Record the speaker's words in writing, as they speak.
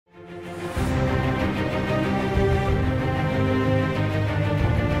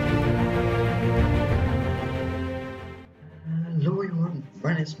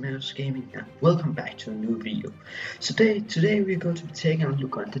is Manos Gaming and welcome back to a new video. Today we're going to be taking a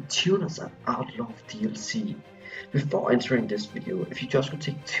look at the Tuners and Outlaw DLC. Before entering this video, if you just could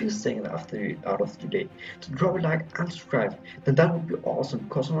take 2 seconds out of your day to drop a like and subscribe, then that would be awesome,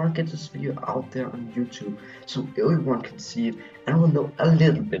 because I want to get this video out there on YouTube so everyone can see it and will know a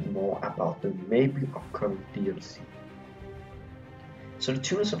little bit more about the maybe upcoming DLC. So the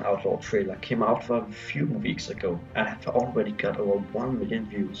Tuners and Outlaw trailer came out for a few weeks ago and have already got over 1 million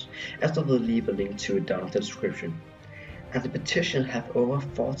views, as I will leave a link to it down in the description. And the petition have over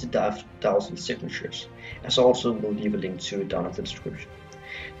 40,000 signatures, as I also will leave a link to it down in the description.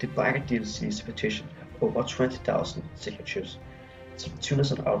 The Biker DLC's petition have over 20,000 signatures, so the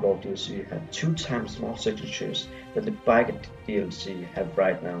Tuners and Outlaw DLC have 2 times more signatures than the Biker DLC have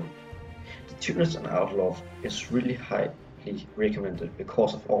right now. The Tuners and Outlaw is really highly recommended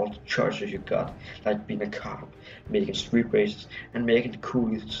because of all the choices you got, like being a cop, making street races, and making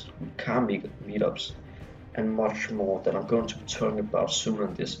cool car meetups, and much more that I'm going to be talking about soon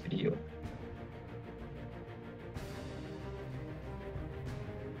in this video.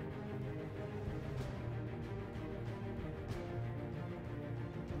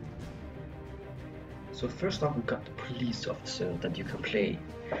 So first up, we got the police officer that you can play.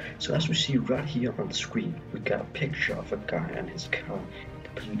 So as we see right here on the screen, we got a picture of a guy and his car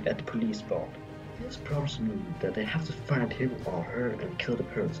at the police board. This probably means that they have to find him or her and kill the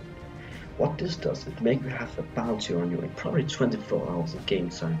person. What this does, it makes you have a bounty on you in probably 24 hours of game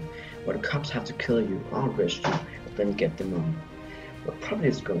time, where the cops have to kill you or arrest you and then get the money. What probably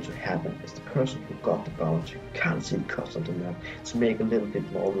is going to happen is the person who got the bounty can't see the cops on the map to make it a little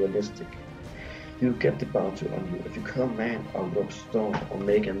bit more realistic. You get the bounty on you if you kill a man or rob stone or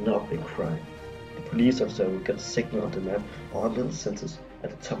make another big crime. The police officer will get a signal on the map or a little sentence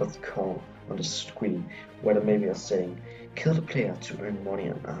at the top of the corner on the screen where they maybe are saying, kill the player to earn money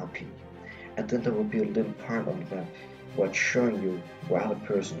and RP. And then there will be a little part on the map where it's showing you where the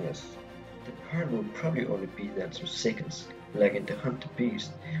person is. The part will probably only be there in some seconds, like in the Hunt the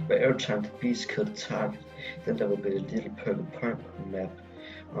Beast, where every time the beast kills the target, then there will be a little purple point on the map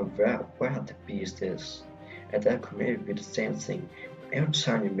on where the beast is. And that could maybe be the same thing. Every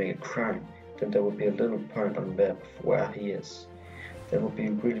time you make a crime, then there will be a little point on the map of where he is. That would be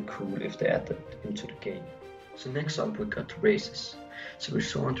really cool if they add that into the game. So next up, we got the races. So we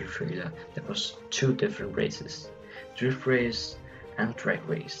saw in the trailer there was 2 different races, drift race and drag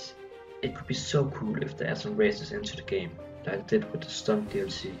race. It would be so cool if they add some races into the game, like they did with the stunt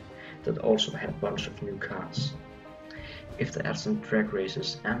DLC that also had a bunch of new cars. If they add some drag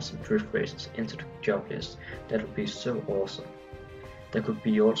races and some drift races into the job list, that would be so awesome. There could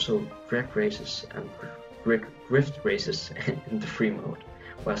be also drag races and drift races in the free mode,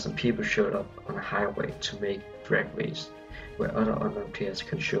 where some people showed up on a highway to make drag race, where other online players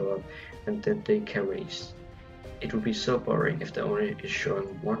can show up and then they can race. It would be so boring if they only is showing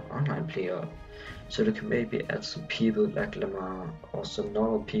one online player, so they can maybe add some people like Lamar or some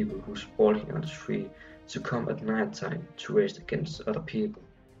normal people who's walking on the street to come at night time to race against other people.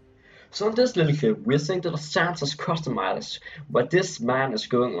 So in this little clip, we're seeing that the Santa's customized, where this man is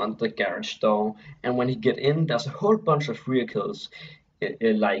going on the garage door, and when he get in, there's a whole bunch of vehicles,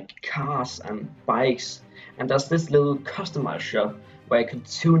 like cars and bikes, and there's this little customized shop where you can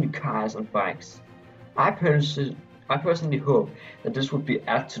tune the cars and bikes. I personally hope that this would be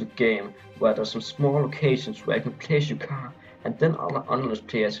added to the game, where there's some small locations where you can place your car and then other online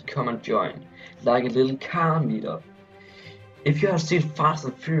players can come and join, like a little car meetup. If you have seen Fast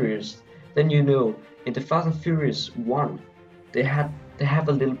and Furious, then you know in the Fast and Furious 1 they have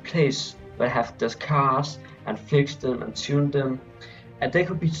a little place where they have their cars and fix them and tune them, and they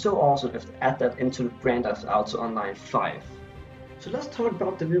could be so awesome if they add that into the Grand Theft Auto Online 5. So let's talk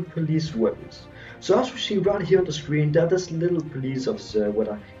about the new police weapons. So as we see right here on the screen, there's this little police officer with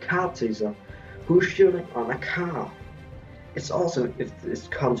a car taser who's shooting on a car. It's awesome if this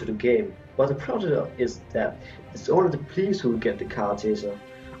comes to the game, but the problem is that it's only the police who get the car taser.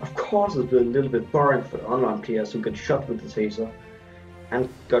 Of course, it'll be a little bit boring for the online players who get shot with the taser and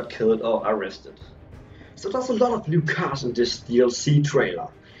got killed or arrested. So there's a lot of new cars in this DLC trailer.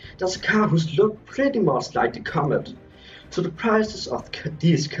 There's a car who's look pretty much like the Comet. So the prices of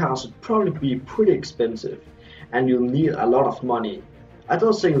these cars would probably be pretty expensive, and you'll need a lot of money. I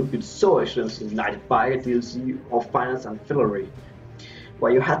don't think it would be so expensive like the Biker DLC or Finance and Fillery,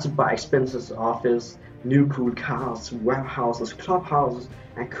 where you had to buy expensive office, new cool cars, warehouses, clubhouses,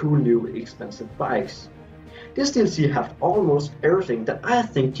 and cool new expensive bikes. This DLC have almost everything that I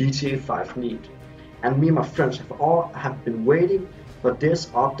think GTA 5 need, and me and my friends have been waiting for this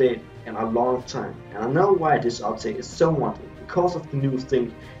update in a long time, and I know why this update is so wanted, because of the new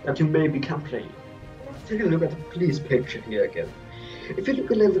thing that you maybe can play. Let's take a look at the police picture here again. If you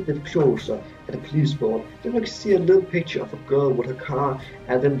look a little bit closer at the police board, then you can see a little picture of a girl with her car,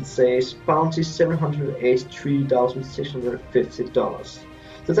 and then it says bounty $783,650.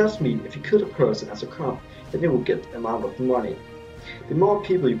 So that means if you kill a person as a cop, then you will get an amount of money. The more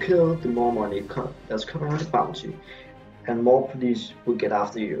people you kill, the more money that's coming out of the bounty, and more police will get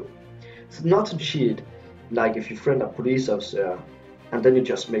after you. So not to cheat, like if you friend a police officer and then you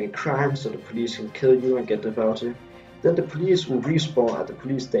just make a crime so the police can kill you and get the bounty, then the police will respawn at the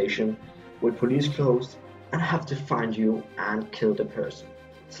police station with police clothes and have to find you and kill the person.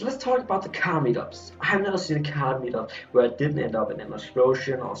 So let's talk about the car meetups. I have never seen a car meetup where it didn't end up in an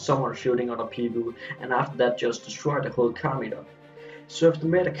explosion or someone shooting other people and after that just destroy the whole car meetup. So if they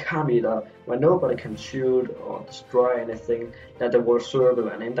made a car meetup where nobody can shoot or destroy anything, that there was a circle,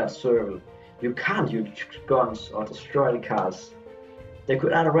 and in that circle you can't use guns or destroy the cars. They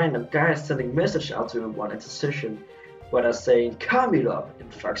could add a random guy sending message out to everyone at a session where they're saying car meetup in,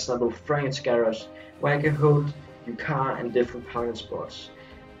 for example, Frank's garage, where you can hold your car in different parking spots,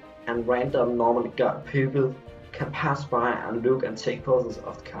 and random normal people can pass by and look and take photos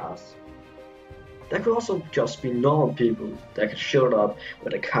of the cars. There could also just be normal people that could show up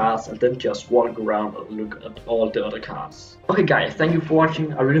with the cars and then just walk around and look at all the other cars. Okay guys, thank you for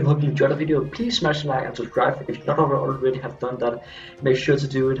watching. I really hope you enjoyed the video. Please smash the like and subscribe if you not already have done that. Make sure to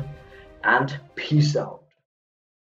do it, and peace out.